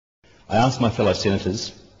I asked my fellow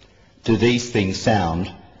senators, do these things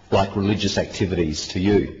sound like religious activities to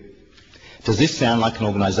you? Does this sound like an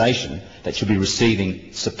organisation that should be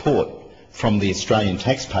receiving support from the Australian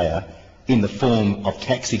taxpayer in the form of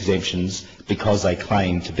tax exemptions because they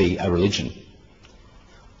claim to be a religion?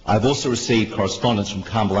 I have also received correspondence from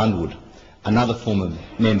Carmel Underwood, another former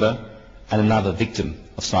member and another victim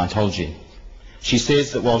of Scientology. She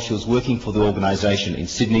says that while she was working for the organisation in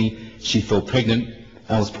Sydney, she fell pregnant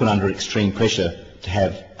and was put under extreme pressure to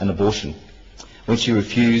have an abortion. When she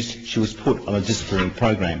refused, she was put on a disciplinary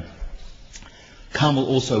program. Carmel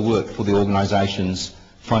also worked for the organisation's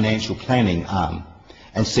financial planning arm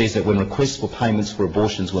and says that when requests for payments for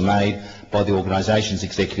abortions were made by the organisation's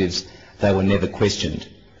executives, they were never questioned,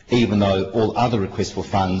 even though all other requests for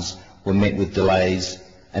funds were met with delays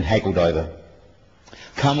and haggled over.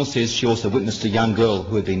 Carmel says she also witnessed a young girl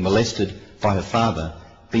who had been molested by her father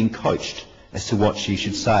being coached as to what she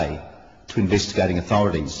should say to investigating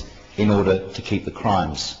authorities in order to keep the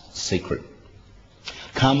crimes secret.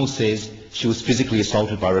 Carmel says she was physically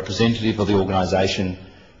assaulted by a representative of the organisation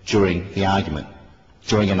during an argument.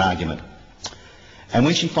 And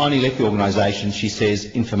when she finally left the organisation, she says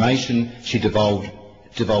information she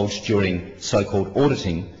divulged during so-called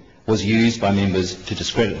auditing was used by members to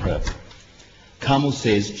discredit her. Carmel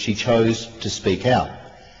says she chose to speak out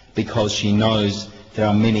because she knows there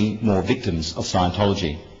are many more victims of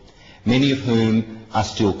Scientology, many of whom are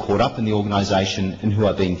still caught up in the organisation and who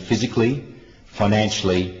are being physically,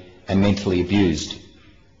 financially and mentally abused.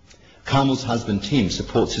 Carmel's husband Tim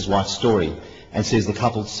supports his wife's story and says the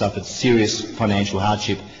couple suffered serious financial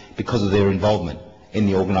hardship because of their involvement in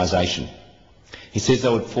the organisation. He says they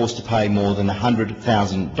were forced to pay more than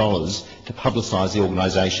 $100,000 to publicise the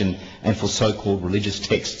organisation and for so-called religious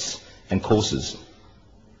texts and courses.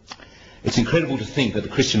 It's incredible to think that the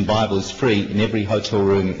Christian Bible is free in every hotel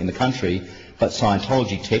room in the country, but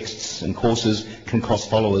Scientology texts and courses can cost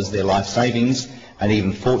followers their life savings and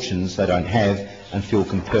even fortunes they don't have and feel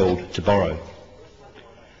compelled to borrow.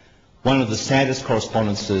 One of the saddest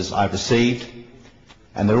correspondences I've received,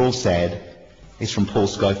 and they're all sad, is from Paul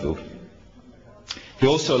Schofield. He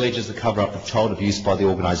also alleges the cover-up of child abuse by the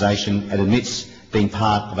organisation and admits being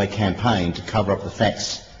part of a campaign to cover up the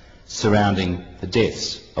facts surrounding the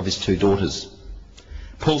deaths of his two daughters.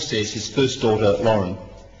 Paul says his first daughter, Lauren,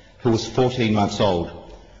 who was 14 months old,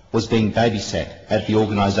 was being babysat at the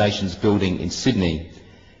organisation's building in Sydney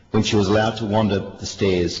when she was allowed to wander the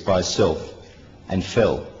stairs by herself and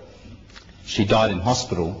fell. She died in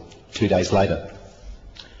hospital 2 days later.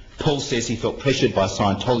 Paul says he felt pressured by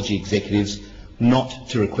Scientology executives not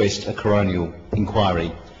to request a coronial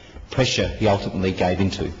inquiry, pressure he ultimately gave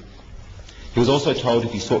into. He was also told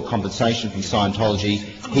if he sought compensation from Scientology,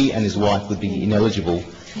 he and his wife would be ineligible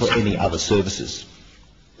for any other services.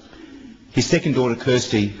 His second daughter,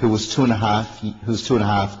 Kirsty, who was two and a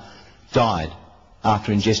half, died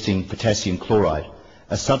after ingesting potassium chloride,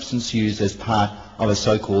 a substance used as part of a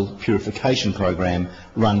so-called purification program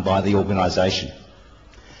run by the organisation.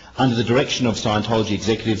 Under the direction of Scientology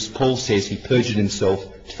executives, Paul says he perjured himself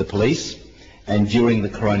to the police and during the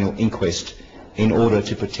coronial inquest in order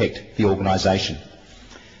to protect the organisation.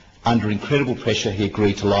 Under incredible pressure, he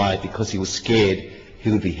agreed to lie because he was scared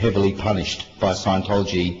he would be heavily punished by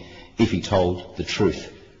Scientology if he told the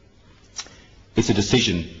truth. It's a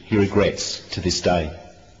decision he regrets to this day.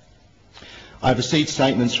 I've received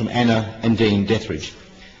statements from Anna and Dean Dethridge,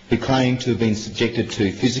 who claim to have been subjected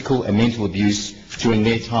to physical and mental abuse during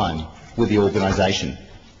their time with the organisation.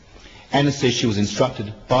 Anna says she was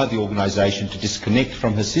instructed by the organisation to disconnect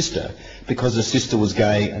from her sister because her sister was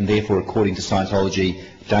gay and therefore, according to Scientology,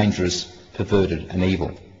 dangerous, perverted and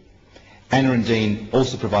evil. Anna and Dean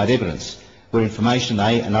also provide evidence where information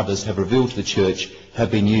they and others have revealed to the church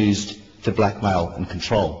have been used to blackmail and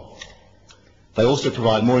control. They also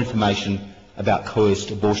provide more information about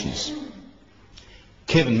coerced abortions.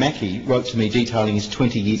 Kevin Mackey wrote to me detailing his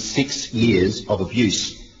 26 years of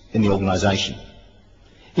abuse in the organisation.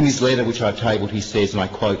 In his letter, which I've tabled, he says, and I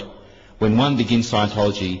quote, "When one begins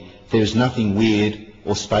Scientology, there is nothing weird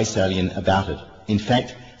or space alien about it. In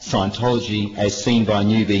fact, Scientology, as seen by a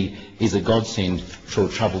newbie, is a godsend for a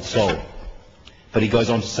troubled soul." But he goes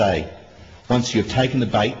on to say, once you have taken the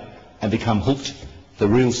bait and become hooked, the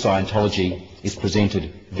real Scientology is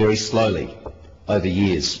presented very slowly over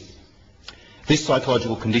years. This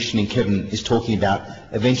psychological conditioning Kevin is talking about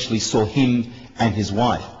eventually saw him and his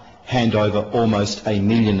wife hand over almost $1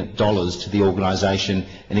 million to the organisation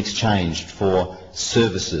in exchange for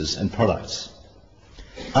services and products.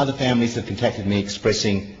 Other families have contacted me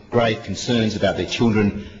expressing grave concerns about their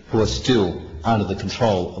children who are still under the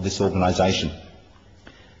control of this organisation.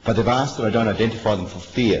 but they've asked that I don't identify them for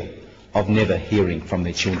fear of never hearing from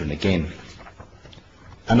their children again.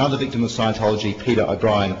 Another victim of Scientology, Peter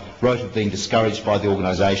O'Brien, wrote of being discouraged by the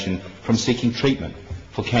organisation from seeking treatment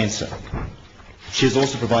for cancer. She has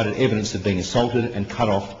also provided evidence of being assaulted and cut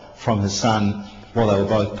off from her son while they were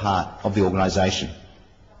both part of the organisation.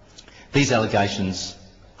 These allegations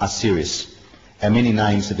are serious, and many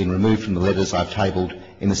names have been removed from the letters I've tabled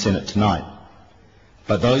in the Senate tonight.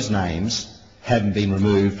 But those names haven't been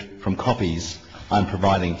removed from copies I'm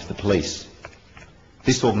providing to the police.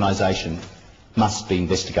 This organisation must be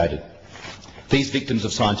investigated. These victims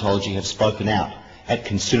of Scientology have spoken out at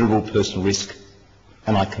considerable personal risk,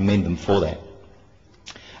 and I commend them for that.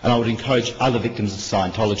 And I would encourage other victims of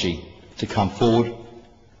Scientology to come forward,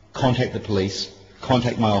 contact the police,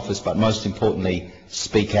 contact my office, but most importantly,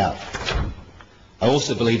 speak out. I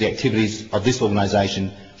also believe the activities of this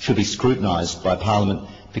organisation should be scrutinised by Parliament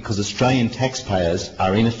because Australian taxpayers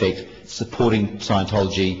are in effect supporting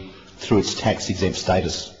Scientology through its tax-exempt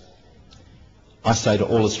status. I say to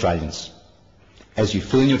all Australians, as you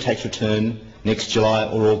fill in your tax return next July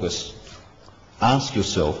or August, ask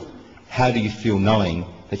yourself, how do you feel knowing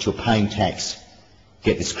that you're paying tax,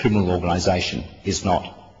 yet this criminal organisation is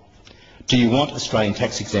not? Do you want Australian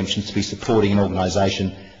tax exemptions to be supporting an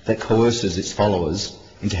organisation that coerces its followers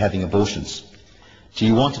into having abortions? Do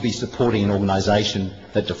you want to be supporting an organisation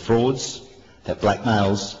that defrauds, that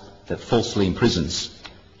blackmails, that falsely imprisons?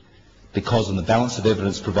 Because on the balance of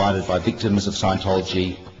evidence provided by victims of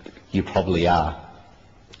Scientology, you probably are.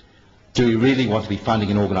 Do we really want to be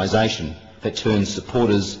funding an organisation that turns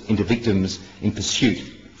supporters into victims in pursuit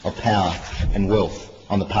of power and wealth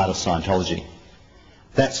on the part of Scientology?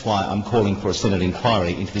 That's why I'm calling for a Senate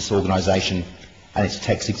inquiry into this organisation and its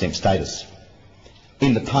tax-exempt status.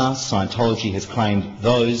 In the past, Scientology has claimed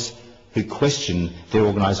those who question their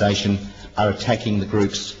organisation are attacking the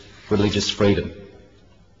group's religious freedom.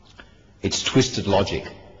 It's twisted logic,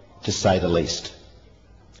 to say the least.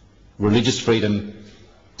 Religious freedom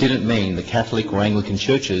didn't mean the Catholic or Anglican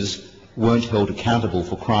churches weren't held accountable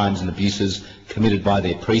for crimes and abuses committed by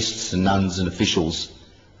their priests and nuns and officials,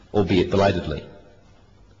 albeit belatedly.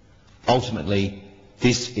 Ultimately,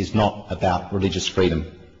 this is not about religious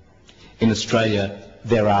freedom. In Australia,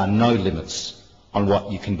 there are no limits on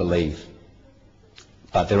what you can believe,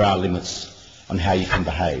 but there are limits on how you can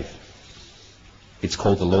behave. It's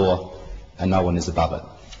called the law, and no one is above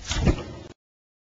it.